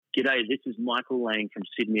G'day, this is Michael Lane from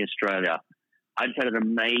Sydney, Australia. I just had an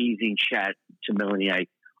amazing chat to Melanie Ake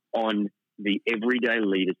on the Everyday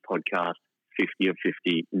Leaders podcast, 50 of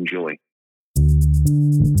 50. Enjoy.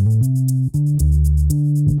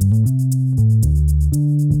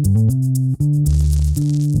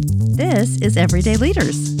 This is Everyday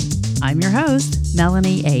Leaders. I'm your host,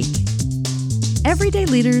 Melanie Ake. Everyday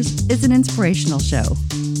Leaders is an inspirational show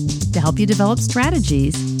to help you develop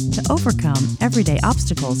strategies to overcome everyday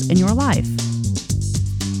obstacles in your life.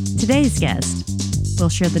 Today's guest will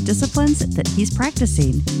share the disciplines that he's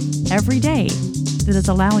practicing every day that is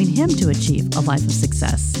allowing him to achieve a life of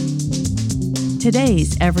success.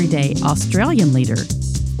 Today's everyday Australian leader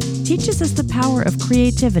teaches us the power of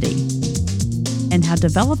creativity and how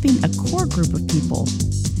developing a core group of people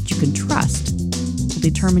that you can trust will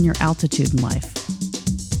determine your altitude in life.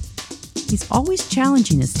 He's always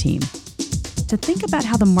challenging his team to think about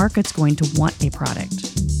how the market's going to want a product.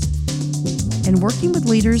 And working with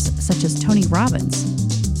leaders such as Tony Robbins,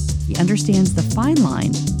 he understands the fine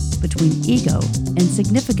line between ego and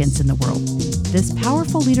significance in the world. This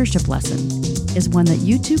powerful leadership lesson is one that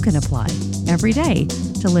you too can apply every day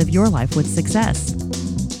to live your life with success.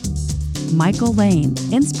 Michael Lane,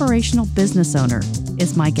 inspirational business owner,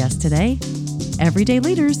 is my guest today. Everyday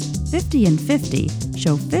Leaders 50 and 50,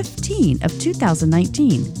 show 15 of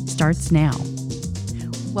 2019 starts now.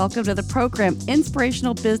 Welcome to the program,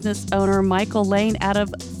 inspirational business owner Michael Lane out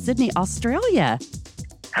of Sydney, Australia.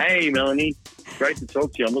 Hey, Melanie. Great to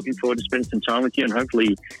talk to you. I'm looking forward to spending some time with you and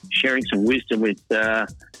hopefully sharing some wisdom with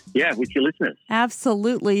your listeners.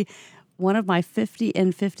 Absolutely. One of my 50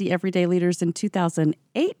 and 50 Everyday Leaders in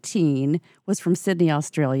 2018 was from Sydney,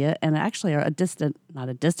 Australia, and actually not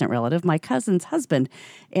a distant relative, my cousin's husband,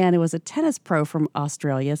 and it was a tennis pro from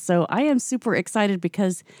Australia. So I am super excited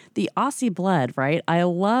because the Aussie blood, right? I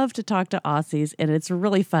love to talk to Aussies, and it's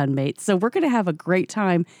really fun, mate. So we're going to have a great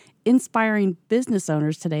time inspiring business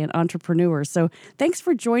owners today and entrepreneurs. So thanks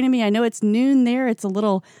for joining me. I know it's noon there. It's a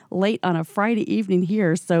little late on a Friday evening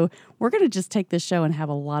here. So we're going to just take this show and have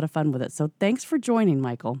a lot of fun with it. So thanks for joining,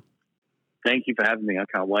 Michael. Thank you for having me. I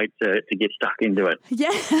can't wait to get stuck into it.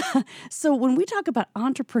 Yeah. So when we talk about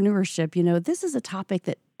entrepreneurship, this is a topic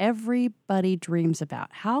that everybody dreams about.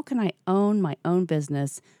 How can I own my own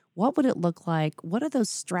business? What would it look like? What are those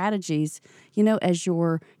strategies, as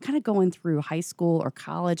you're kind of going through high school or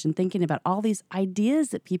college and thinking about all these ideas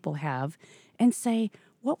that people have and say,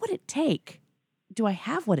 what would it take? Do I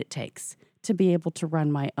have what it takes to be able to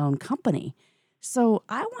run my own company? So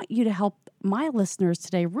I want you to help my listeners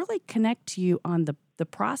today really connect to you on the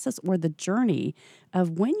process or the journey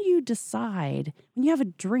of when you have a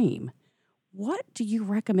dream, what do you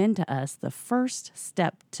recommend to us the first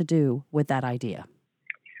step to do with that idea?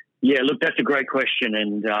 Yeah, look, that's a great question,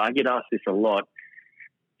 and I get asked this a lot.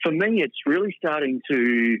 For me, it's really starting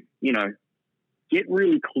to, get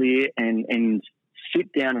really clear and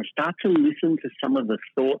sit down and start to listen to some of the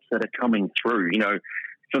thoughts that are coming through.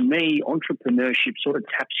 For me, entrepreneurship sort of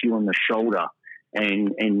taps you on the shoulder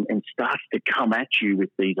and starts to come at you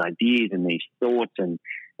with these ideas and these thoughts and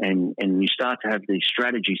you start to have these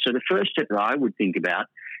strategies. So the first step that I would think about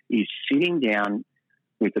is sitting down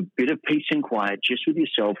with a bit of peace and quiet, just with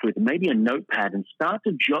yourself, with maybe a notepad, and start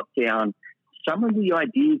to jot down some of the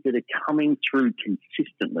ideas that are coming through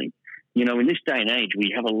consistently. In this day and age,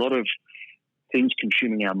 we have a lot of things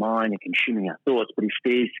consuming our mind and consuming our thoughts, but if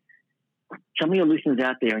there's some of your listeners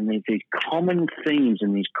out there and there's these common themes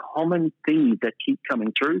and these common things that keep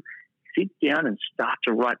coming through, sit down and start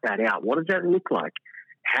to write that out. What does that look like?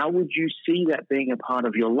 How would you see that being a part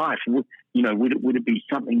of your life? Would it be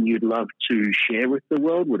something you'd love to share with the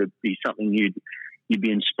world? Would it be something you'd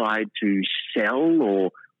be inspired to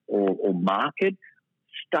sell or market?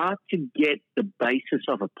 Start to get the basis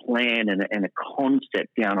of a plan and a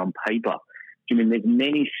concept down on paper. There's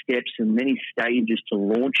many steps and many stages to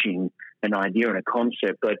launching an idea and a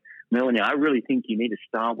concept, but Melanie, I really think you need to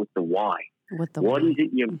start with the why. What is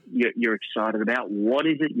it you're excited about? What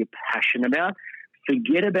is it you're passionate about?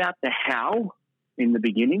 Forget about the how in the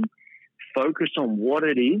beginning. Focus on what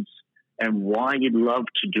it is and why you'd love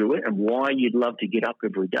to do it and why you'd love to get up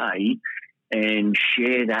every day and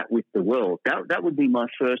share that with the world. That would be my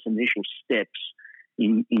first initial steps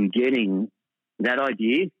in getting that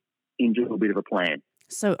idea into a bit of a plan.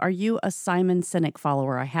 So are you a Simon Sinek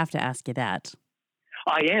follower? I have to ask you that.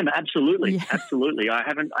 I am, absolutely. Yeah. Absolutely. I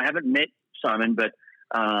haven't met Simon, but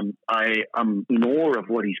I'm in awe of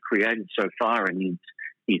what he's created so far, and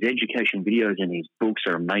his education videos and his books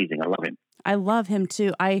are amazing. I love him. I love him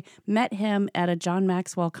too. I met him at a John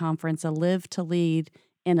Maxwell conference, a Live to Lead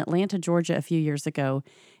in Atlanta, Georgia a few years ago,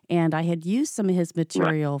 and I had used some of his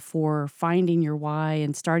material for finding your why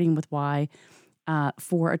and starting with why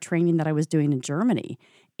for a training that I was doing in Germany.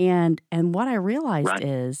 And what I realized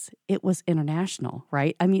is it was international,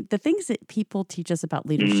 right? I mean, the things that people teach us about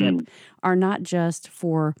leadership are not just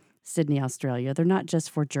for Sydney, Australia. They're not just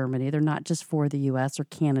for Germany. They're not just for the US or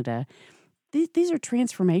Canada. These are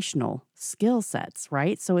transformational skill sets,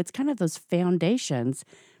 right? So it's kind of those foundations.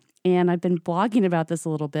 And I've been blogging about this a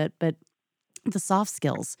little bit, but the soft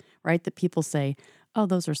skills, right, that people say, oh,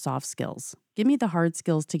 those are soft skills. Give me the hard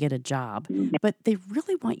skills to get a job. But they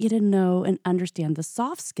really want you to know and understand the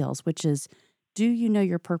soft skills, which is, do you know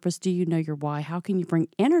your purpose? Do you know your why? How can you bring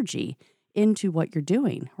energy into what you're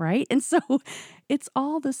doing, right? And so it's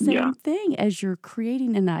all the same thing as you're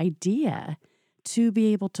creating an idea to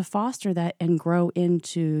be able to foster that and grow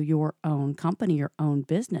into your own company, your own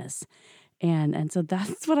business. And so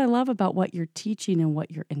that's what I love about what you're teaching and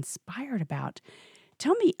what you're inspired about.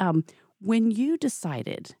 Tell me, when you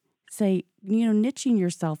decided, say, niching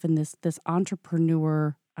yourself in this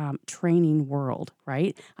entrepreneur training world,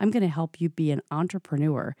 right? I'm going to help you be an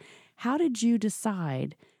entrepreneur. How did you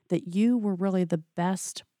decide that you were really the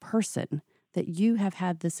best person, that you have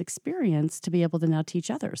had this experience to be able to now teach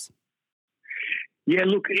others? Yeah,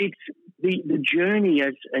 look, it's the journey,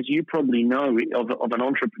 as you probably know, of an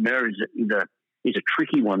entrepreneur is a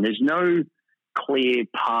tricky one. There's no clear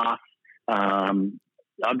path.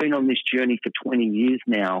 I've been on this journey for 20 years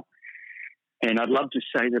now, and I'd love to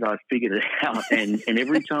say that I've figured it out. And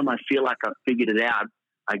every time I feel like I've figured it out,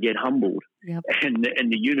 I get humbled, and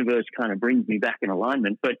the universe kind of brings me back in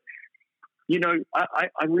alignment. But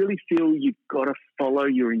I really feel you've got to follow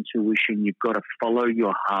your intuition. You've got to follow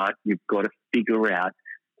your heart. You've got to figure out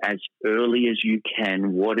as early as you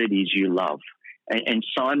can what it is you love. And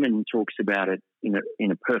Simon talks about it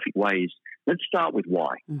in a perfect way. Let's start with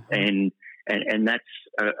why. And that's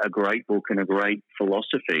a great book and a great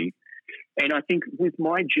philosophy. And I think with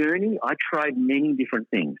my journey, I tried many different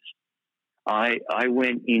things. I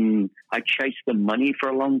chased the money for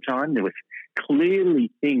a long time. There was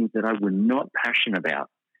clearly things that I was not passionate about,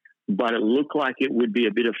 but it looked like it would be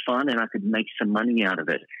a bit of fun and I could make some money out of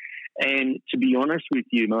it. And to be honest with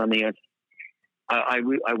you, Melanie, I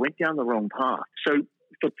went down the wrong path. So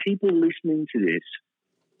for people listening to this,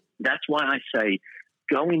 that's why I say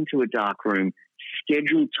go into a dark room,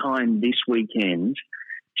 schedule time this weekend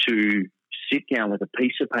to sit down with a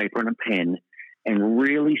piece of paper and a pen and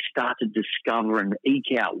really start to discover and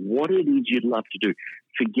eke out what it is you'd love to do.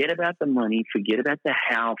 Forget about the money, forget about the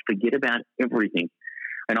how, forget about everything.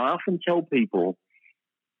 And I often tell people,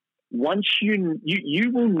 once you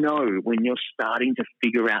will know when you're starting to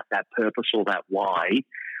figure out that purpose or that why,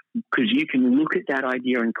 because you can look at that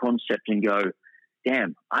idea and concept and go,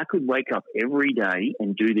 damn, I could wake up every day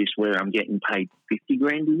and do this whether I'm getting paid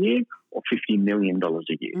 $50,000 a year or $50 million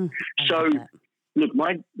a year. So look,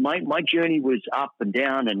 my journey was up and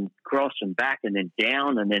down and cross and back and then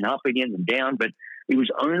down and then up again and down. But it was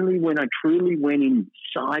only when I truly went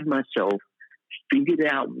inside myself, figured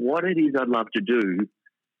out what it is I'd love to do,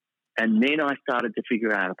 and then I started to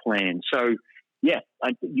figure out a plan. So, yeah,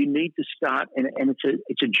 you need to start, and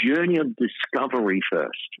it's a journey of discovery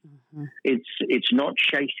first. It's not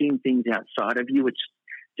chasing things outside of you. It's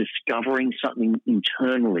discovering something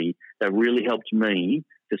internally that really helped me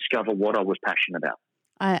discover what I was passionate about.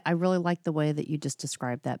 I really like the way that you just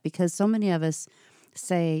described that, because so many of us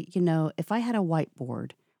say, if I had a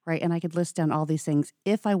whiteboard, right, and I could list down all these things,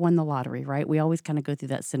 if I won the lottery, right, we always kind of go through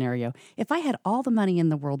that scenario. If I had all the money in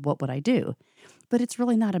the world, what would I do? But it's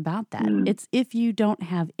really not about that. It's if you don't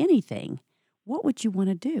have anything, what would you want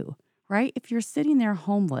to do, right? If you're sitting there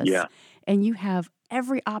homeless and you have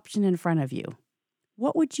every option in front of you,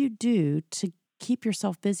 what would you do to keep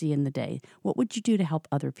yourself busy in the day? What would you do to help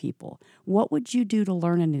other people? What would you do to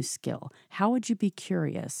learn a new skill? How would you be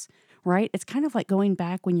curious, right? It's kind of like going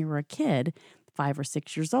back when you were a kid, 5 or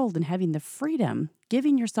 6 years old, and having the freedom,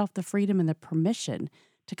 giving yourself the freedom and the permission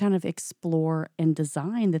to kind of explore and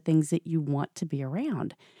design the things that you want to be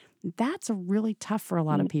around. That's really tough for a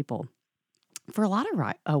lot of people. For a lot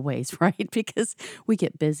of ways, right? Because we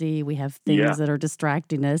get busy, we have things that are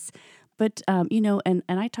distracting us. But, and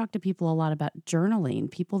I talk to people a lot about journaling.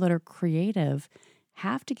 People that are creative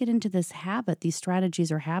have to get into this habit, these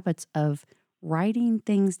strategies or habits of writing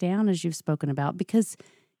things down, as you've spoken about, because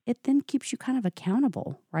it then keeps you kind of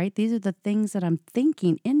accountable, right? These are the things that I'm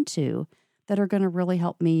thinking into that are going to really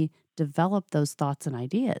help me develop those thoughts and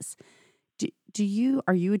ideas.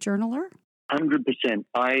 Are you a journaler? 100%.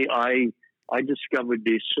 I discovered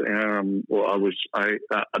this,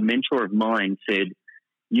 a mentor of mine said,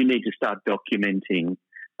 you need to start documenting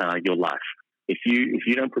your life. If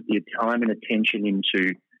you don't put the time and attention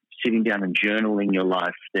into sitting down and journaling your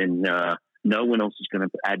life, then no one else is going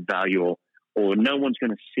to add value, or no one's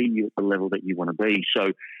going to see you at the level that you want to be.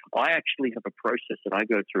 So I actually have a process that I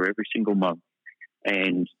go through every single month,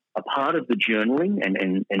 and a part of the journaling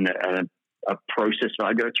and a process that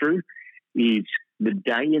I go through is the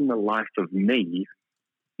day in the life of me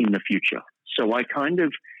in the future. So I kind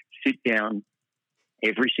of sit down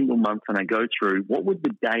every single month and I go through what would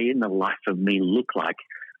the day in the life of me look like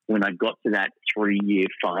when I got to that 3-year,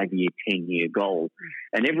 5-year, 10-year goal.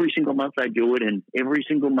 And every single month I do it, and every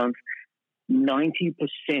single month 90%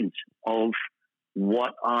 of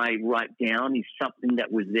what I write down is something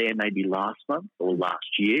that was there maybe last month or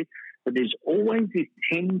last year, but there's always this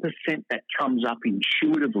 10% that comes up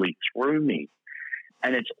intuitively through me.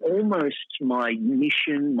 And it's almost my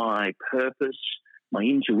mission, my purpose, my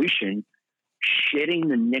intuition shedding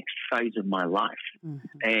the next phase of my life.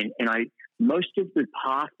 Mm-hmm. And I most of the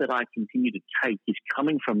path that I continue to take is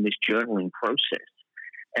coming from this journaling process.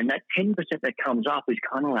 And that 10% that comes up is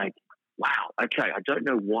kind of like, wow, okay, I don't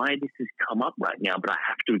know why this has come up right now, but I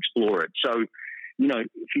have to explore it. So,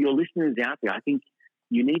 for your listeners out there, I think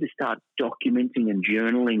you need to start documenting and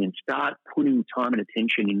journaling and start putting time and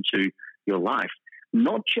attention into your life,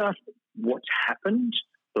 not just what's happened,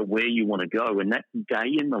 but where you want to go. And that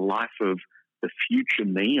day in the life of the future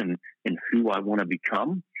me and who I want to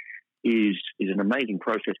become is an amazing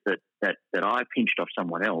process that I pinched off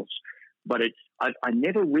someone else. But I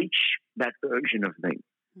never reach that version of me.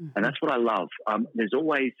 Mm-hmm. And that's what I love. There's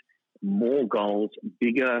always more goals,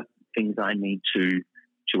 bigger things I need to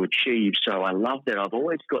achieve. So I love that I've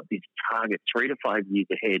always got this target 3 to 5 years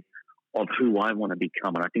ahead of who I want to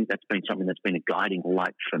become. And I think that's been something that's been a guiding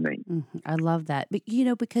light for me. Mm-hmm. I love that. But,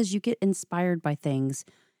 because you get inspired by things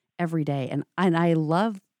every day. And I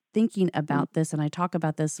love thinking about this, and I talk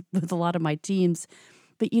about this with a lot of my teams.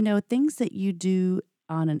 But, things that you do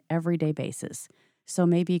on an everyday basis. So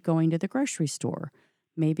maybe going to the grocery store,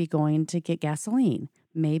 maybe going to get gasoline,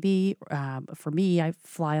 maybe for me, I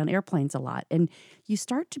fly on airplanes a lot. And you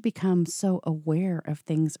start to become so aware of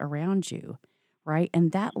things around you, right?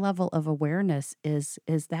 And that level of awareness is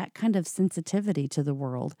that kind of sensitivity to the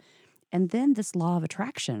world. And then this law of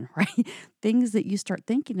attraction, right? Things that you start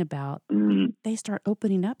thinking about, they start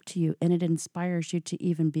opening up to you, and it inspires you to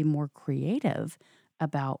even be more creative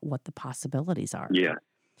about what the possibilities are. Yeah.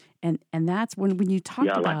 And that's when you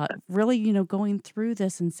talked about really, going through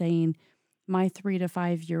this and saying, my 3 to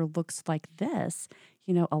 5 year looks like this.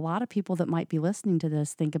 A lot of people that might be listening to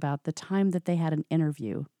this think about the time that they had an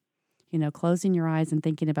interview, closing your eyes and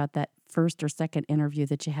thinking about that first or second interview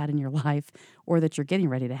that you had in your life or that you're getting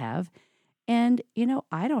ready to have. And,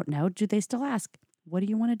 I don't know, do they still ask, what do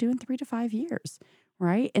you want to do in 3 to 5 years?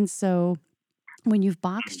 Right. And so when you've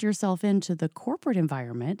boxed yourself into the corporate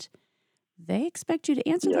environment, they expect you to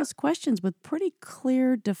answer those questions with pretty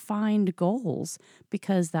clear, defined goals,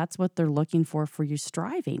 because that's what they're looking for you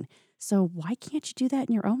striving. So why can't you do that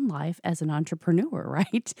in your own life as an entrepreneur,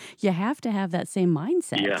 right? You have to have that same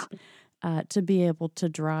mindset to be able to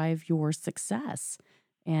drive your success.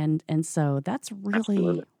 And so that's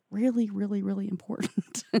really, really, really, really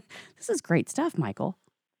important. This is great stuff, Michael.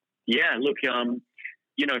 Yeah, look,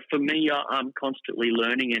 for me, I'm constantly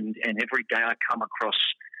learning, and every day I come across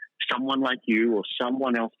someone like you or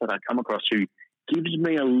someone else that I come across who gives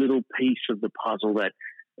me a little piece of the puzzle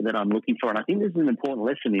that I'm looking for. And I think this is an important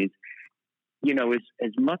lesson is,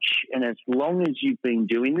 as much and as long as you've been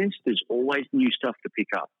doing this, there's always new stuff to pick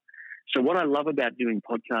up. So what I love about doing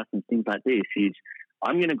podcasts and things like this is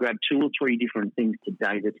I'm going to grab 2 or 3 different things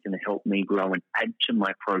today that's going to help me grow and add to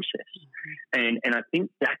my process. Mm-hmm. And I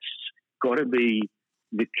think that's got to be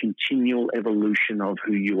the continual evolution of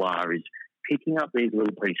who you are, is picking up these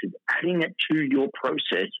little pieces, adding it to your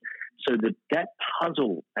process so that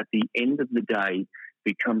puzzle at the end of the day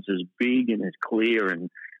becomes as big and as clear and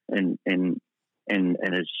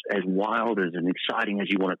as wild as and exciting as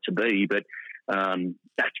you want it to be. But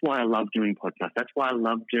that's why I love doing podcasts. That's why I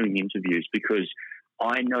love doing interviews, because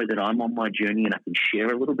I know that I'm on my journey and I can share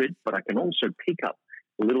a little bit, but I can also pick up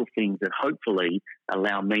little things that hopefully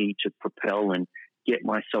allow me to propel and get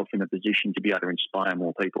myself in a position to be able to inspire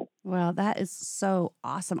more people. Well, that is so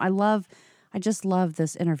awesome. I just love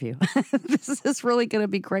this interview. This is really going to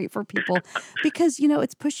be great for people because,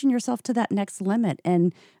 it's pushing yourself to that next limit.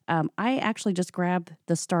 And I actually just grabbed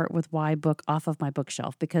the Start With Why book off of my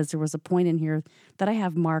bookshelf because there was a point in here that I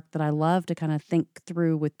have marked that I love to kind of think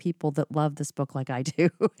through with people that love this book like I do.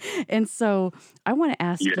 And so I want to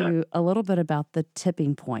ask you a little bit about the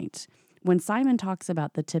tipping point. when Simon talks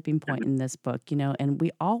about the tipping point in this book, and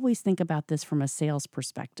we always think about this from a sales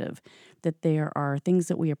perspective, that there are things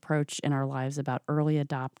that we approach in our lives about early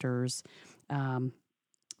adopters,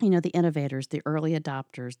 the innovators, the early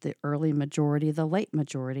adopters, the early majority, the late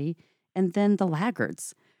majority, and then the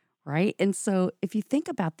laggards, right? And so if you think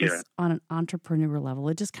about this on an entrepreneur level,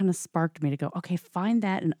 it just kind of sparked me to go, okay, find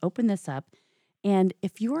that and open this up. And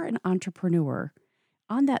if you're an entrepreneur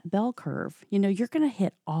on that bell curve, you're going to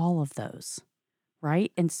hit all of those,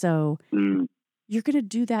 right? And so you're going to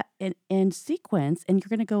do that in sequence, and you're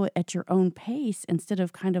going to go at your own pace instead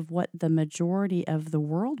of kind of what the majority of the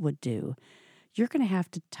world would do. You're going to have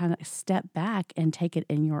to kind of step back and take it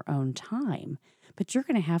in your own time, but you're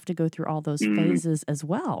going to have to go through all those phases as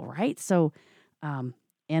well, right? So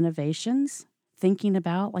innovations, thinking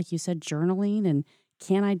about, like you said, journaling, and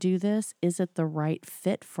can I do this? Is it the right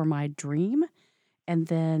fit for my dream? And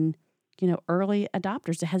then, early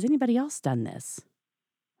adopters. Has anybody else done this,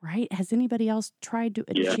 right? Has anybody else tried to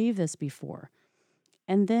achieve this before?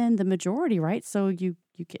 And then the majority, right? So you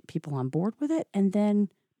get people on board with it, and then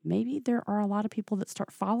maybe there are a lot of people that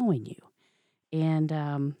start following you. And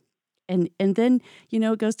then,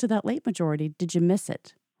 it goes to that late majority. Did you miss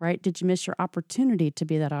it, right? Did you miss your opportunity to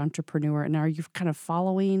be that entrepreneur? And are you kind of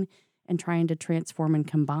following and trying to transform and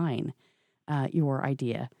combine your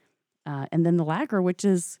idea? And then the laggard, which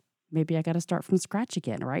is maybe I got to start from scratch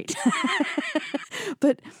again, right?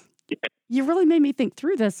 But you really made me think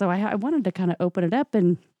through this. So I wanted to kind of open it up.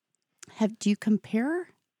 And do you compare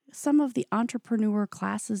some of the entrepreneur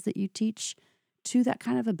classes that you teach to that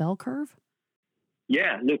kind of a bell curve?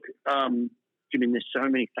 Yeah, look, there's so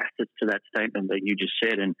many facets to that statement that you just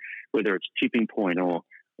said, and whether it's tipping point or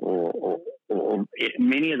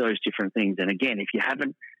many of those different things. And again, if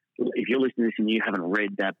you're listening to this and you haven't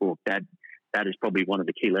read that book, that is probably one of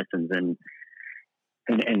the key lessons, and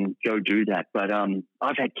go do that. But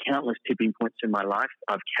I've had countless tipping points in my life.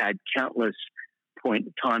 I've had countless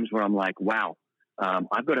times where I'm like, wow,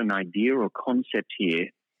 I've got an idea or concept here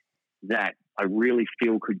that I really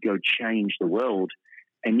feel could go change the world.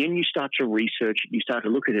 And then you start to research it, you start to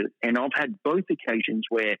look at it. And I've had both occasions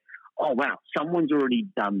where, oh, wow, someone's already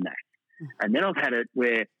done that. And then I've had it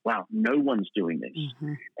where, wow, no one's doing this.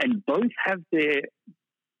 Mm-hmm. And both have their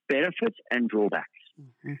benefits and drawbacks.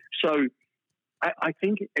 Mm-hmm. So I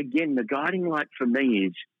think, again, the guiding light for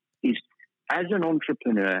me is as an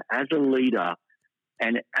entrepreneur, as a leader,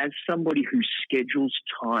 and as somebody who schedules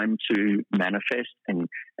time to manifest and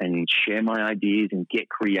share my ideas and get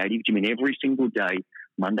creative. Every single day,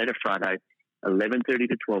 Monday to Friday, 11:30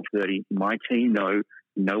 to 12:30, my team know.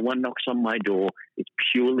 No one knocks on my door. It's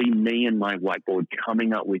purely me and my whiteboard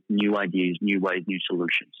coming up with new ideas, new ways, new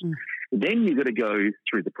solutions. Then you've got to go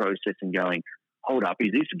through the process and going, hold up,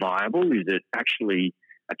 is this viable? Is it actually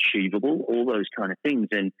achievable? All those kind of things.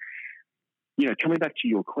 And, coming back to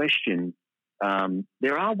your question,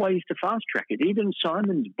 there are ways to fast track it. Even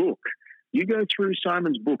Simon's book, you go through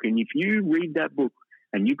Simon's book, and if you read that book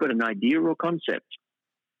and you've got an idea or concept,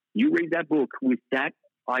 you read that book with that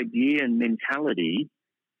idea and mentality,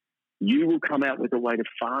 you will come out with a way to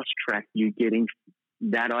fast track you getting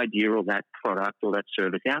that idea or that product or that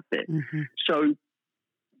service out there. Mm-hmm. So,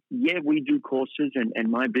 yeah, we do courses,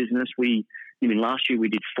 and my business, last year we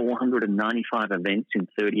did 495 events in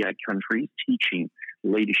 38 countries teaching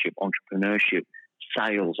leadership, entrepreneurship,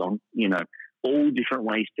 sales on, all different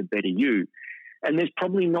ways to better you. And there's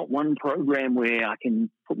probably not one program where I can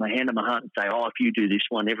put my hand on my heart and say, oh, if you do this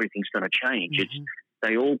one, everything's going to change. Mm-hmm.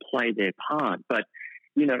 They all play their part. But,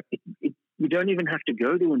 you don't even have to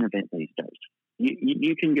go to an event these days.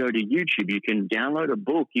 You can go to YouTube. You can download a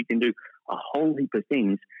book. You can do a whole heap of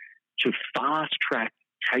things to fast track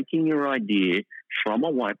taking your idea from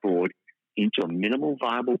a whiteboard into a minimal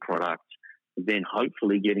viable product, then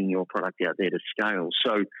hopefully getting your product out there to scale.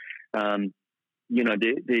 So,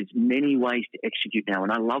 there's many ways to execute now.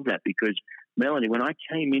 And I love that because, Melanie, when I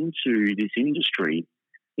came into this industry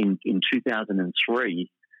in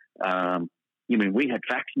 2003, we had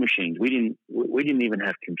fax machines. We didn't even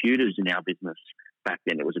have computers in our business back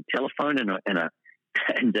then. It was a telephone and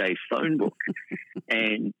a phone book.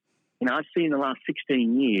 And I've seen in the last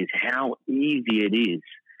 16 years how easy it is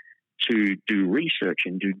to do research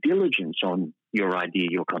and due diligence on your idea,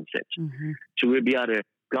 your concept, to be able to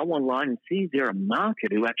go online and see, is there a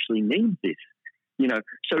market who actually needs this?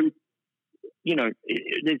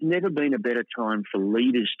 There's never been a better time for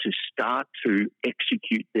leaders to start to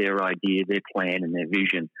execute their idea, their plan, and their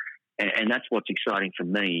vision. And that's what's exciting for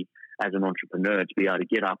me as an entrepreneur, to be able to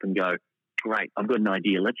get up and go, great, I've got an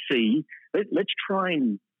idea. Let's see. Let's try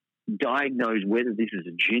and diagnose whether this is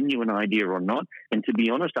a genuine idea or not. And to be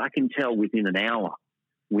honest, I can tell within an hour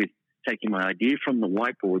with taking my idea from the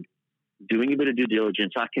whiteboard, doing a bit of due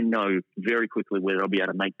diligence, I can know very quickly whether I'll be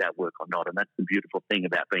able to make that work or not. And that's the beautiful thing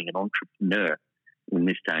about being an entrepreneur in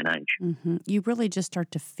this day and age. Mm-hmm. You really just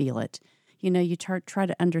start to feel it. You try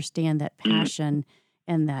to understand that passion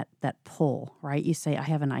and that pull, right? You say, I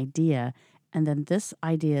have an idea, and then this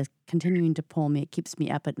idea is continuing to pull me. It keeps me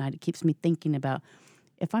up at night. It keeps me thinking about,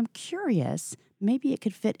 if I'm curious, maybe it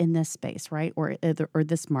could fit in this space, right? Or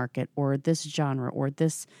this market, or this genre, or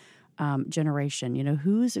this generation.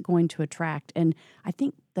 Who's it going to attract? And I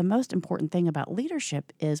think the most important thing about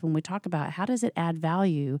leadership is when we talk about how does it add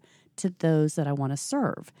value to those that I want to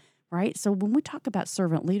serve, right? So when we talk about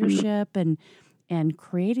servant leadership and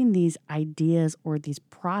creating these ideas or these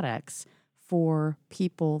products for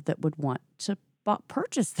people that would want to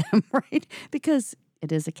purchase them, right? Because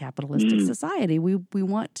it is a capitalistic society. We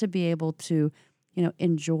want to be able to,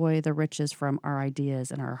 enjoy the riches from our ideas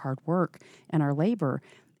and our hard work and our labor.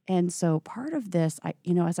 And so part of this,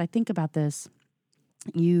 as I think about this,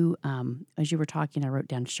 as you were talking, I wrote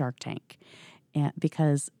down Shark Tank, and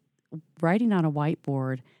because writing on a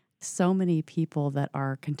whiteboard, so many people that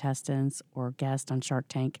are contestants or guests on Shark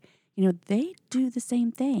Tank, they do the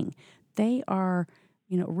same thing. They are,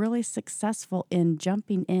 really successful in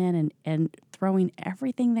jumping in and throwing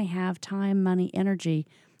everything they have, time, money, energy,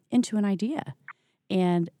 into an idea.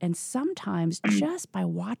 And sometimes just by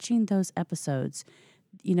watching those episodes,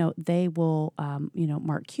 they will,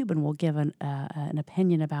 Mark Cuban will give an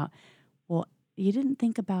opinion about, well, you didn't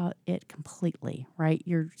think about it completely, right?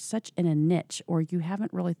 You're such in a niche, or you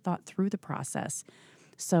haven't really thought through the process.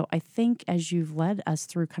 So I think as you've led us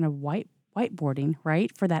through kind of whiteboarding,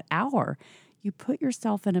 right, for that hour, you put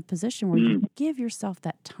yourself in a position where you give yourself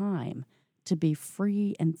that time to be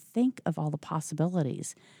free and think of all the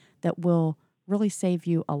possibilities that will really save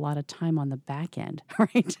you a lot of time on the back end,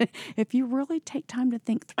 right? If you really take time to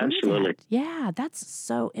think through Absolutely. that. Yeah, that's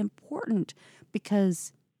so important,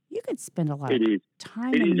 because you could spend a lot of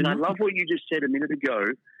time. It is. And I love what you just said a minute ago,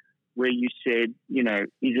 where you said, is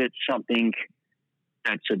it something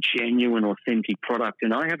that's a genuine, authentic product?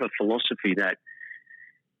 And I have a philosophy that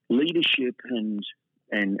leadership and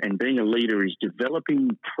being a leader is developing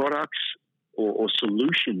products or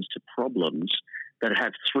solutions to problems that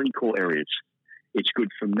have three core areas. It's good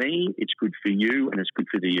for me, it's good for you, and it's good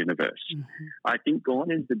for the universe. Mm-hmm. I think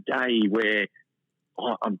gone is the day where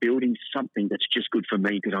I'm building something that's just good for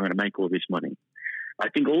me because I'm going to make all this money. I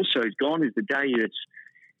think also gone is the day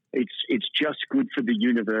it's just good for the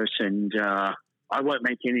universe, and I won't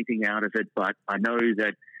make anything out of it, but I know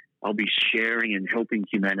that I'll be sharing and helping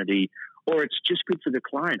humanity, or it's just good for the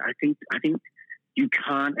client. I think you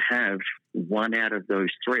can't have one out of those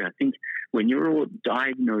three. I think when you're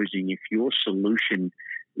diagnosing if your solution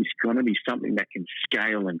is going to be something that can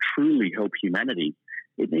scale and truly help humanity,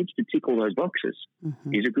 it needs to tick all those boxes.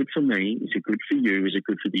 Mm-hmm. Is it good for me? Is it good for you? Is it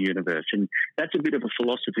good for the universe? And that's a bit of a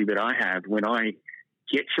philosophy that I have when I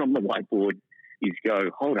get from the whiteboard is go,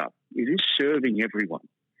 hold up, is this serving everyone?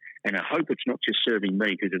 And I hope it's not just serving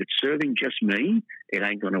me, because if it's serving just me, it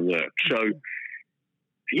ain't going to work. So,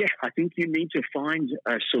 yeah, I think you need to find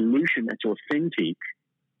a solution that's authentic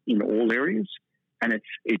in all areas, and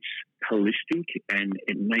it's holistic and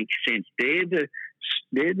it makes sense. They're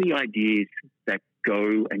the ideas that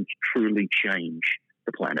go and truly change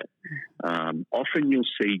the planet. Often you'll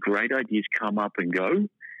see great ideas come up and go,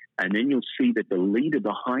 and then you'll see that the leader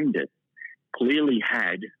behind it clearly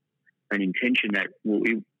had an intention that, well,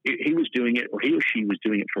 he was doing it, or he or she was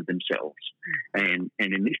doing it for themselves. And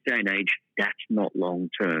in this day and age, that's not long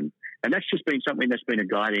term. And that's just been something that's been a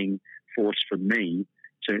guiding force for me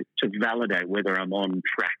to validate whether I'm on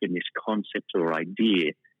track in this concept or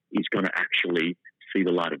idea is going to actually see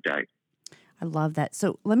the light of day. I love that.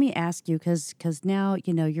 So let me ask you, because now,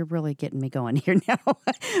 you're really getting me going here now.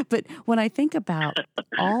 But when I think about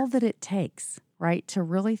all that it takes, right, to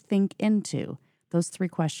really think into those three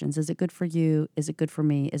questions, is it good for you? Is it good for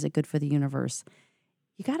me? Is it good for the universe?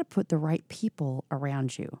 You got to put the right people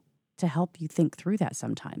around you to help you think through that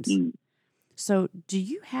sometimes. So do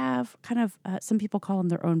you have kind of, some people call them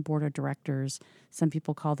their own board of directors. Some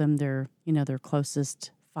people call them their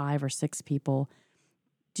closest 5 or 6 people.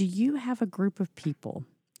 Do you have a group of people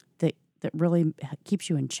that really keeps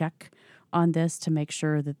you in check on this to make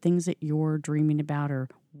sure that things that you're dreaming about or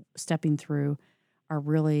stepping through are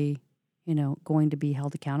really, going to be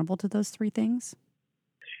held accountable to those 3 things?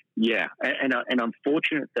 Yeah, and I'm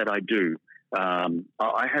fortunate that I do.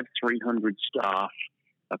 I have 300 staff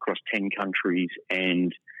across 10 countries,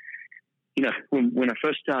 and when I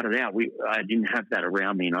first started out, I didn't have that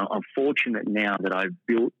around me. And I'm fortunate now that I've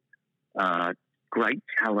built great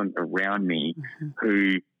talent around me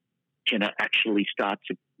who can actually start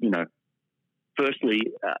to, firstly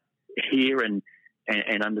hear and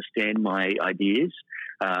understand my ideas.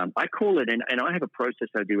 I call it, and I have a process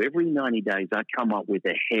I do every 90 days. I come up with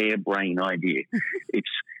a harebrained idea.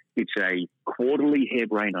 It's a quarterly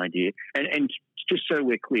harebrained idea. And just so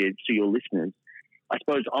we're clear to your listeners, I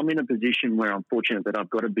suppose I'm in a position where I'm fortunate that I've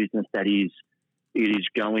got a business that is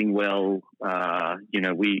going well.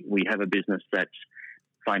 We have a business that's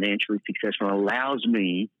financially successful and allows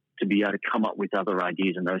me to be able to come up with other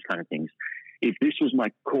ideas and those kind of things. If this was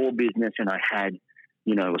my core business and I had,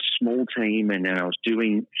 a small team and I was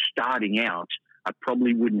starting out, I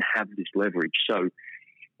probably wouldn't have this leverage. So,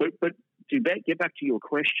 but to get back to your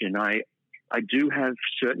question, I do have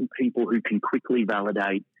certain people who can quickly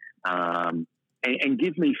validate and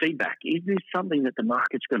give me feedback. Is this something that the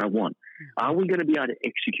market's going to want? Are we going to be able to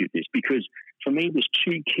execute this? Because for me, there's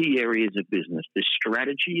two key areas of business. There's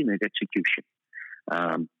strategy and there's execution.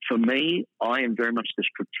 For me, I am very much the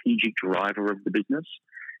strategic driver of the business.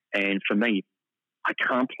 And for me, I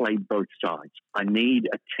can't play both sides. I need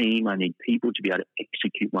a team. I need people to be able to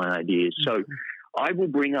execute my ideas. So I will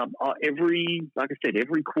bring up every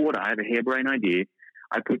quarter I have a harebrained idea.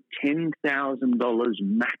 I put $10,000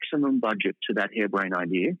 maximum budget to that harebrained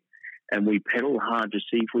idea, and we pedal hard to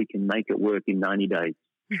see if we can make it work in 90 days.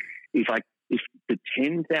 If the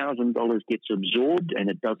 $10,000 gets absorbed and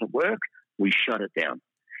it doesn't work, we shut it down.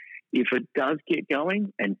 If it does get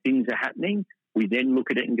going and things are happening, we then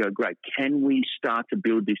look at it and go, great, can we start to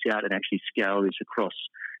build this out and actually scale this across,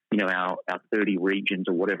 our 30 regions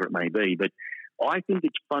or whatever it may be. But I think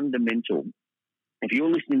it's fundamental. If you're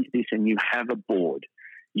listening to this and you have a board,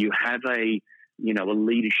 you have a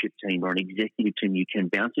leadership team or an executive team you can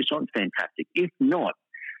bounce this on, fantastic. If not,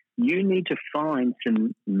 you need to find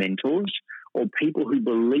some mentors or people who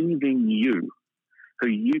believe in you, who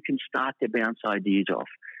you can start to bounce ideas off.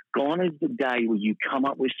 Gone is the day where you come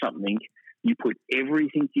up with something, you put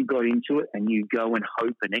everything you got into it, and you go and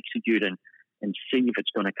hope and execute and see if it's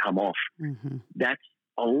going to come off. That's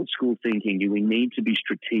old school thinking. We need to be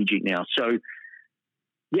strategic now. So,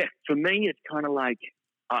 yeah, for me, it's kind of like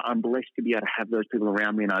I'm blessed to be able to have those people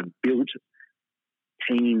around me, and I've built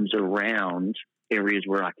teams around areas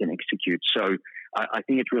where I can execute. So I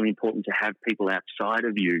think it's really important to have people outside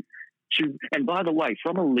of you. And by the way,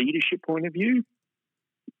 from a leadership point of view,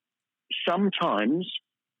 sometimes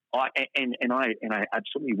I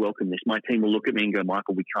absolutely welcome this. My team will look at me and go,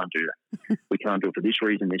 Michael, we can't do that. We can't do it for this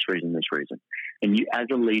reason, this reason, this reason. And you, as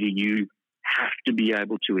a leader, you have to be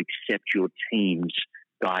able to accept your team's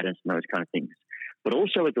guidance and those kind of things. But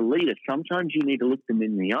also as a leader, sometimes you need to look them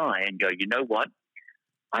in the eye and go, you know what?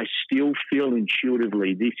 I still feel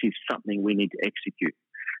intuitively this is something we need to execute.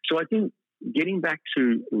 So I think getting back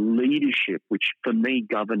to leadership, which for me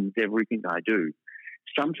governs everything I do,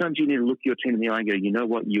 sometimes you need to look your team in the eye and go, you know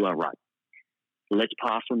what? You are right. Let's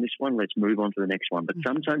pass on this one. Let's move on to the next one. But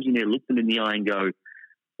sometimes you need to look them in the eye and go,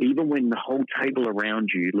 even when the whole table around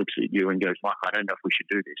you looks at you and goes, Mike, I don't know if we should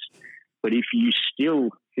do this. But if you still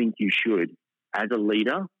think you should, as a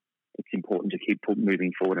leader, it's important to keep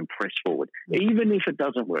moving forward and press forward, even if it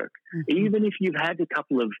doesn't work, even if you've had a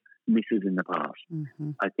couple of misses in the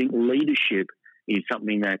past. I think leadership is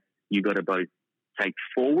something that you've got to both take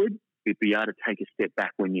forward, but be able to take a step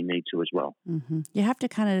back when you need to as well. You have to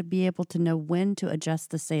kind of be able to know when to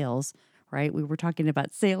adjust the sails, right? We were talking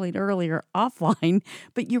about sailing earlier offline,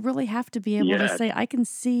 but you really have to be able to say, I can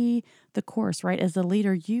see the course, right? As a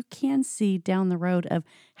leader, you can see down the road of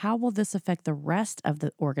how will this affect the rest of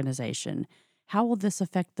the organization? How will this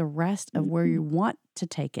affect the rest of where you want to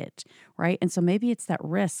take it, right? And so maybe it's that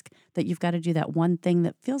risk that you've got to do that one thing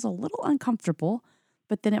that feels a little uncomfortable,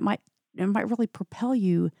 but then it might really propel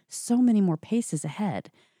you so many more paces ahead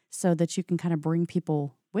so that you can kind of bring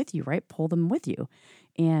people with you, right? Pull them with you.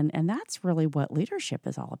 And that's really what leadership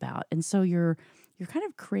is all about. And so you're kind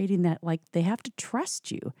of creating that, like, they have to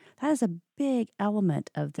trust you. That is a big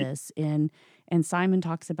element of this. And Simon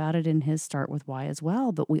talks about it in his Start With Why as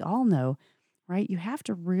well. But we all know, right? You have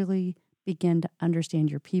to really begin to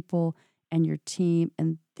understand your people and your team,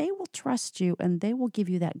 and they will trust you and they will give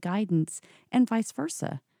you that guidance, and vice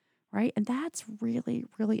versa, right? And that's really,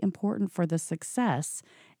 really important for the success.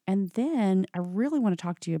 And then I really want to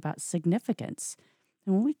talk to you about significance.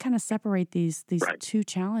 And when we kind of separate these two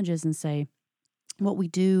challenges and say, what we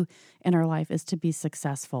do in our life is to be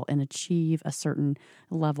successful and achieve a certain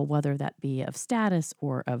level, whether that be of status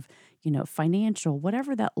or of, financial,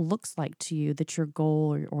 whatever that looks like to you, that your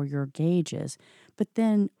goal or your gauge is. But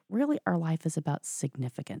then really our life is about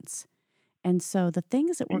significance. And so the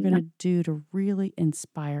things that we're going to do to really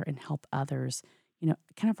inspire and help others,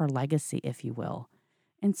 kind of our legacy, if you will.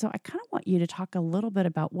 And so I kind of want you to talk a little bit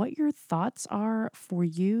about what your thoughts are for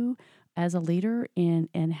you as a leader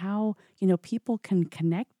and how, people can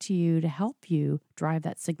connect to you to help you drive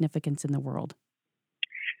that significance in the world.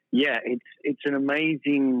 Yeah, it's an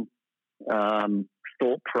amazing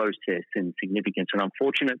thought process and significance. And I'm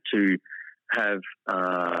fortunate to have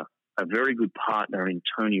a very good partner in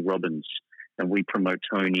Tony Robbins, and we promote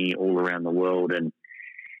Tony all around the world. And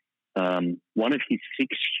one of his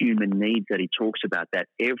 6 human needs that he talks about that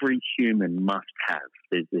every human must have,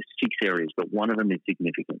 there's 6 areas, but one of them is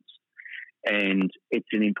significance. And it's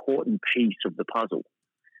an important piece of the puzzle.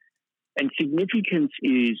 And significance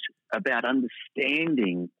is about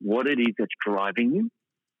understanding what it is that's driving you,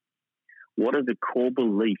 what are the core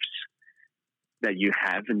beliefs that you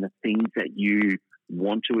have and the things that you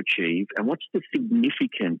want to achieve, and what's the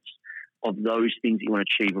significance of those things you want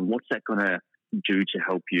to achieve, and what's that going to do to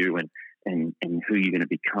help you and who you're going to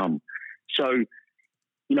become. So,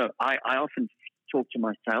 I often talk to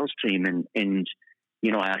my sales team and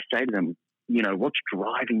I say to them, what's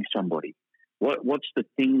driving somebody? What's the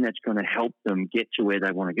thing that's going to help them get to where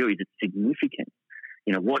they want to go? Is it significant?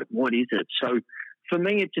 What is it? So for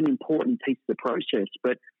me, it's an important piece of the process,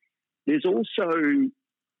 but there's also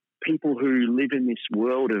people who live in this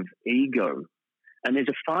world of ego, and there's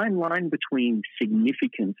a fine line between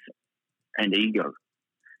significance and ego.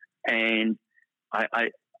 And I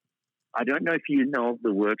don't know if you know of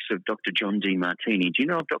the works of Dr. John Demartini. Do you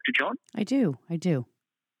know of Dr. John? I do.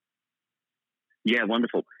 Yeah,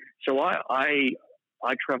 wonderful. So I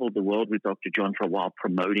traveled the world with Dr. John for a while,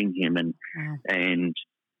 promoting him, and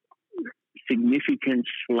significance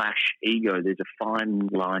 / ego. There's a fine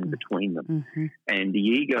line between them, and the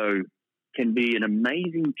ego can be an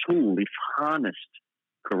amazing tool if harnessed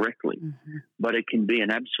correctly, but it can be an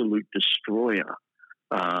absolute destroyer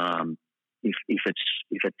if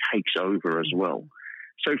it takes over as well.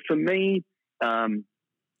 So for me,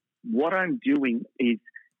 what I'm doing is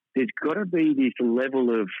there's got to be this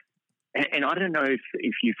level of, and I don't know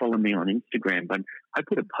if you follow me on Instagram, but I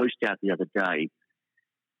put a post out the other day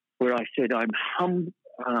where I said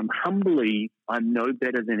humbly I'm no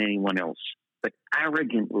better than anyone else, but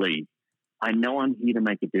arrogantly I know I'm here to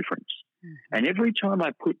make a difference. And every time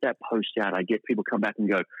I put that post out, I get people come back and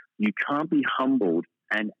go, you can't be humbled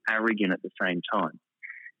and arrogant at the same time.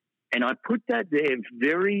 And I put that there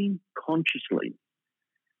very consciously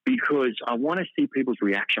because I want to see people's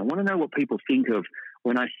reaction. I want to know what people think of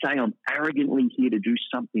when I say I'm arrogantly here to do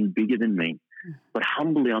something bigger than me, but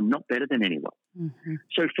humbly I'm not better than anyone.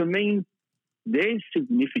 So for me, there's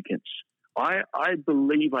significance. I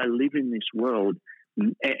believe I live in this world,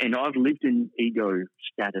 and I've lived in ego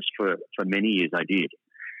status for many years. I did.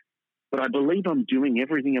 But I believe I'm doing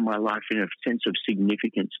everything in my life in a sense of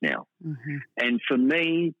significance now. And for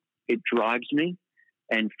me, it drives me.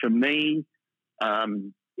 And for me,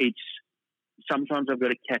 it's sometimes I've got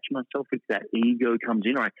to catch myself if that ego comes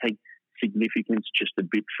in, or I take significance just a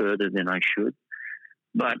bit further than I should.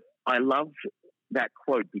 But I love that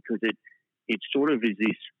quote because it sort of is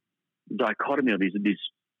this dichotomy, or this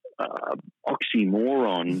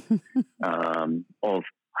oxymoron of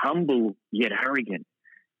humble yet arrogant.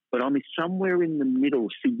 But I'm somewhere in the middle,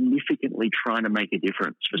 significantly trying to make a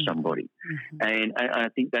difference for somebody. And I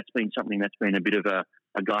think that's been something that's been a bit of a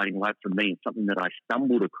guiding light for me, and something that I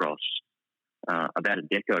stumbled across about a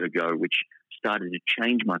decade ago, which started to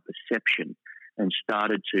change my perception and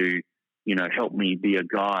started to, help me be a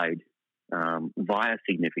guide via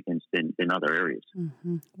significance than other areas.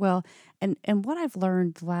 Well, and what I've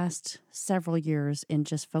learned the last several years in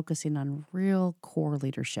just focusing on real core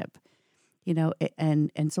leadership,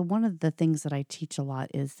 and so one of the things that I teach a lot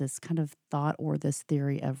is this kind of thought or this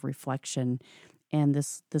theory of reflection, and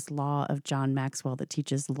this law of John Maxwell that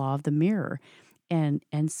teaches the law of the mirror. And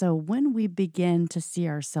so when we begin to see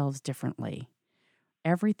ourselves differently,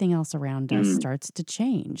 everything else around us starts to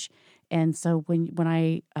change. And so when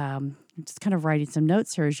I just kind of writing some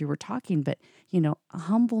notes here as you were talking, but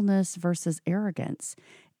humbleness versus arrogance,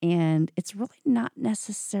 and it's really not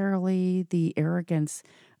necessarily the arrogance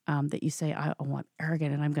that you say, I'm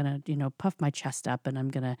arrogant and I'm going to puff my chest up and I'm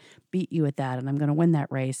going to beat you at that and I'm going to win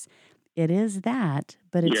that race. It is that,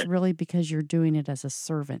 but it's really because you're doing it as a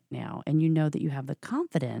servant now, and you know that you have the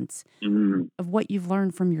confidence of what you've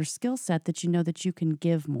learned from your skill set, that you know that you can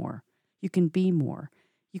give more. You can be more.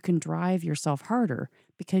 You can drive yourself harder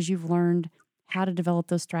because you've learned how to develop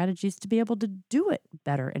those strategies to be able to do it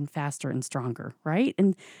better and faster and stronger, right?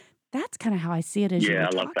 And that's kind of how I see it as you were I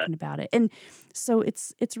love that. talking about it. And so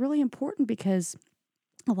it's really important because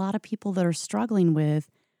a lot of people that are struggling with,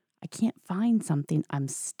 I can't find something, I'm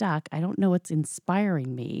stuck, I don't know what's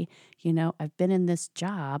inspiring me. I've been in this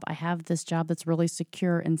job, I have this job that's really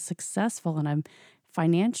secure and successful, and I'm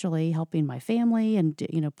financially helping my family and,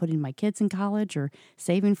 putting my kids in college or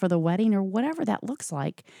saving for the wedding or whatever that looks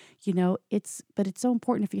like. But it's so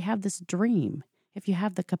important if you have this dream, if you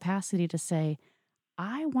have the capacity to say,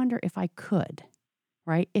 I wonder if I could,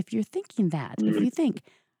 right? If you're thinking that, if you think,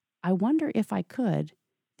 I wonder if I could,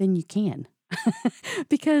 then you can.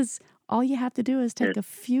 Because all you have to do is take a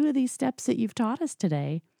few of these steps that you've taught us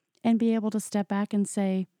today and be able to step back and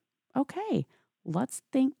say, okay, let's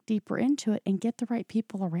think deeper into it and get the right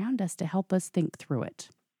people around us to help us think through it.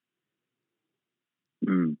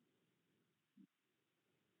 Mm.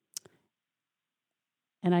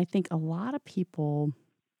 And I think a lot of people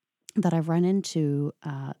that I've run into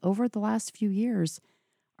over the last few years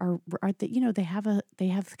are that, they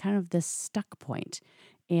have kind of this stuck point.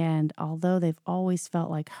 And although they've always felt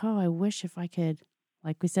like, oh, I wish if I could,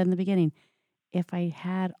 like we said in the beginning, if I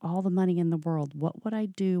had all the money in the world, what would I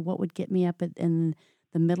do? What would get me up in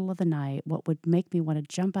the middle of the night? What would make me want to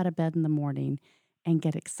jump out of bed in the morning and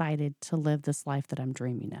get excited to live this life that I'm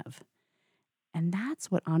dreaming of? And that's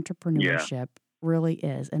what entrepreneurship really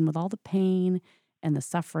is. And with all the pain and the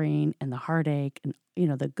suffering and the heartache and,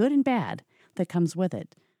 the good and bad that comes with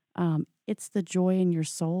it, it's the joy in your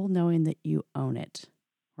soul knowing that you own it,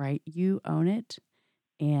 right? You own it,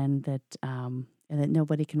 and that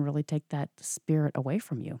nobody can really take that spirit away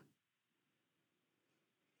from you.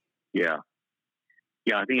 Yeah,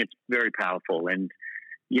 I think it's very powerful. And,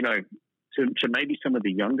 to maybe some of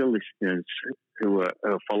the younger listeners who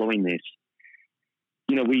are following this,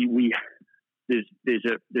 there's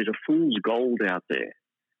a fool's gold out there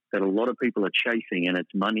that a lot of people are chasing, and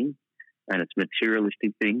it's money and it's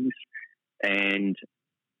materialistic things. And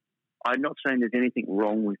I'm not saying there's anything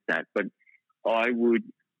wrong with that, but I would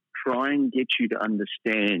try and get you to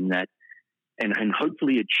understand that and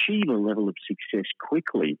hopefully achieve a level of success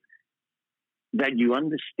quickly, that you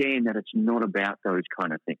understand that it's not about those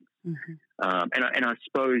kind of things. Mm-hmm. And I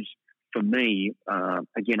suppose for me,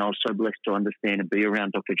 again, I was so blessed to understand and be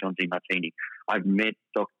around Dr. John Demartini. I've met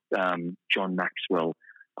John Maxwell.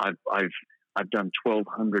 I've done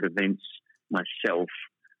 1,200 events myself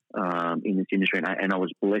in this industry, and I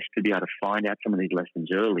was blessed to be able to find out some of these lessons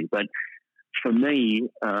early. But for me,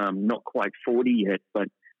 not quite 40 yet, but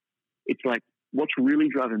it's like what's really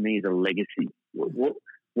driving me is a legacy.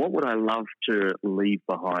 What would I love to leave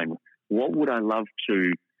behind? What would I love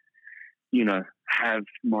to, have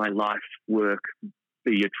my life work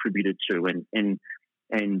be attributed to?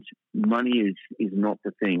 And money is not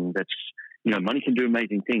the thing that's, money can do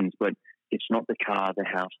amazing things, but it's not the car, the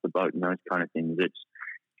house, the boat, and those kind of things.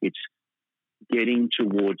 It's getting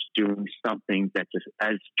towards doing something that, just,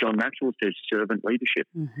 as John Maxwell says, servant leadership.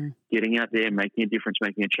 Mm-hmm. Getting out there, making a difference,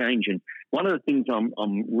 making a change. And one of the things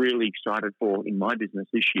I'm really excited for in my business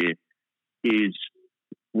this year is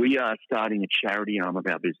we are starting a charity arm of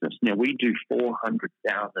our business. Now, we do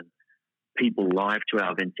 400,000 people live to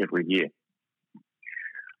our events every year.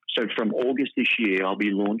 So from August this year, I'll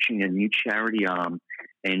be launching a new charity arm,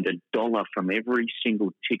 and $1 from every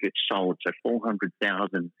single ticket sold, so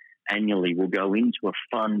 400,000 annually, will go into a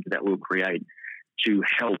fund that we'll create to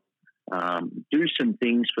help do some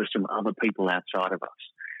things for some other people outside of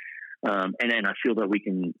us. And then I feel that we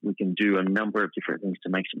can do a number of different things to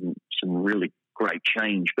make some really great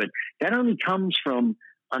change. But that only comes from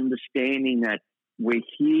understanding that we're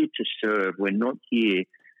here to serve. We're not here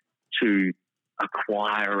to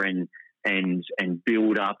acquire and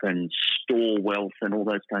build up and store wealth and all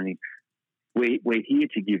those kind of things. We're here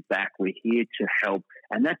to give back. We're here to help.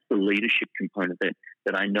 And that's the leadership component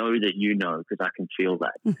that I know that you know, because I can feel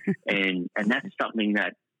that. and that's something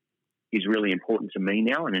that is really important to me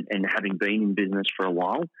now. And having been in business for a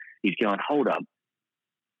while, is going, hold up.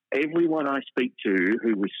 Everyone I speak to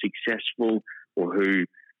who was successful or who,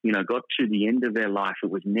 got to the end of their life,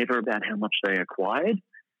 it was never about how much they acquired.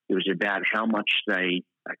 It was about how much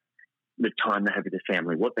the time they had with their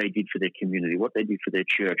family, what they did for their community, what they did for their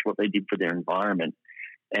church, what they did for their environment.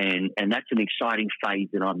 And that's an exciting phase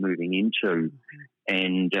that I'm moving into. Mm-hmm.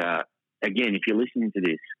 And again, if you're listening to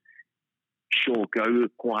this, sure, go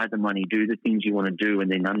acquire the money, do the things you want to do,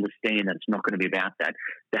 and then understand that it's not going to be about that.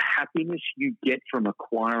 The happiness you get from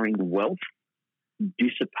acquiring wealth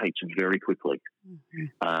dissipates very quickly.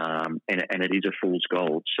 Mm-hmm. And it is a fool's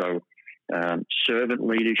gold. So servant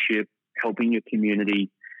leadership, helping your community.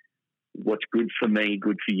 What's good for me,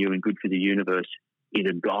 good for you, and good for the universe is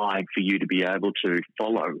a guide for you to be able to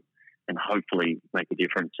follow and hopefully make a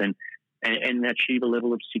difference and achieve a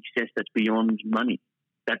level of success that's beyond money.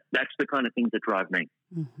 That's the kind of things that drive me.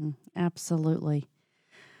 Mm-hmm. Absolutely.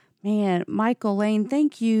 Man, Michael Lane,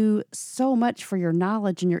 thank you so much for your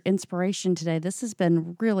knowledge and your inspiration today. This has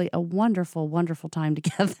been really a wonderful, wonderful time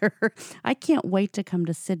together. I can't wait to come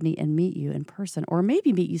to Sydney and meet you in person, or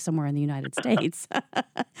maybe meet you somewhere in the United States.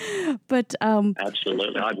 But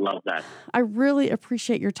absolutely, I'd love that. I really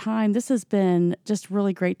appreciate your time. This has been just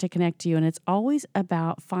really great to connect to you, and it's always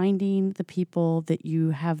about finding the people that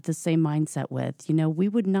you have the same mindset with. You know, we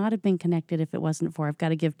would not have been connected if it wasn't for, I've got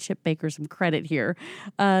to give Chip Baker some credit here,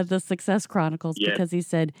 the Success Chronicles, yes. because he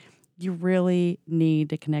said, you really need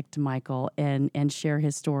to connect to Michael and share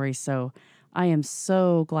his story. So I am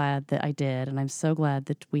so glad that I did, and I'm so glad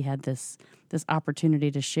that we had this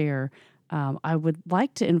opportunity to share. I would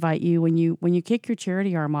like to invite you when you kick your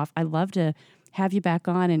charity arm off. I'd love to have you back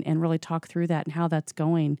on and really talk through that and how that's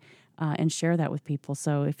going, and share that with people.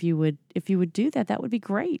 So if you would do that, that would be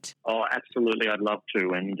great. Oh, absolutely, I'd love to,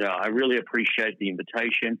 and I really appreciate the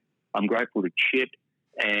invitation. I'm grateful to Chip.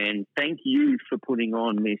 And thank you for putting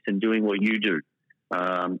on this and doing what you do.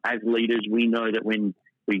 As leaders, we know that when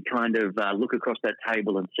we kind of look across that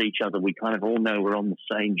table and see each other, we kind of all know we're on the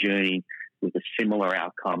same journey with a similar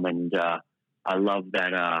outcome. And I love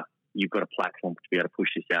that you've got a platform to be able to push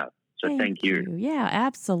this out. So thank you. Yeah,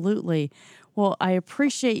 absolutely. Well, I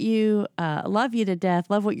appreciate you. Love you to death.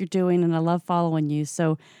 Love what you're doing, and I love following you.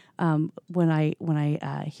 So when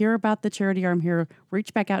I hear about the charity arm here,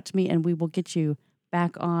 reach back out to me, and we will get you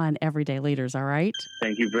back on Everyday Leaders, all right?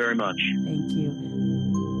 Thank you very much. Thank you.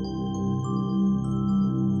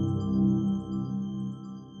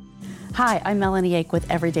 Hi, I'm Melanie Ake with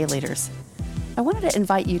Everyday Leaders. I wanted to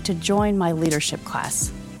invite you to join my leadership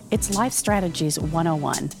class. It's Life Strategies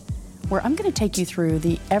 101, where I'm going to take you through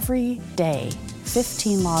the everyday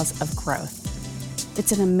 15 laws of growth.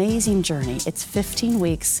 It's an amazing journey. It's 15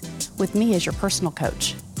 weeks with me as your personal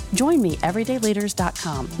coach. Join me,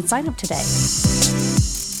 everydayleaders.com, and sign up today.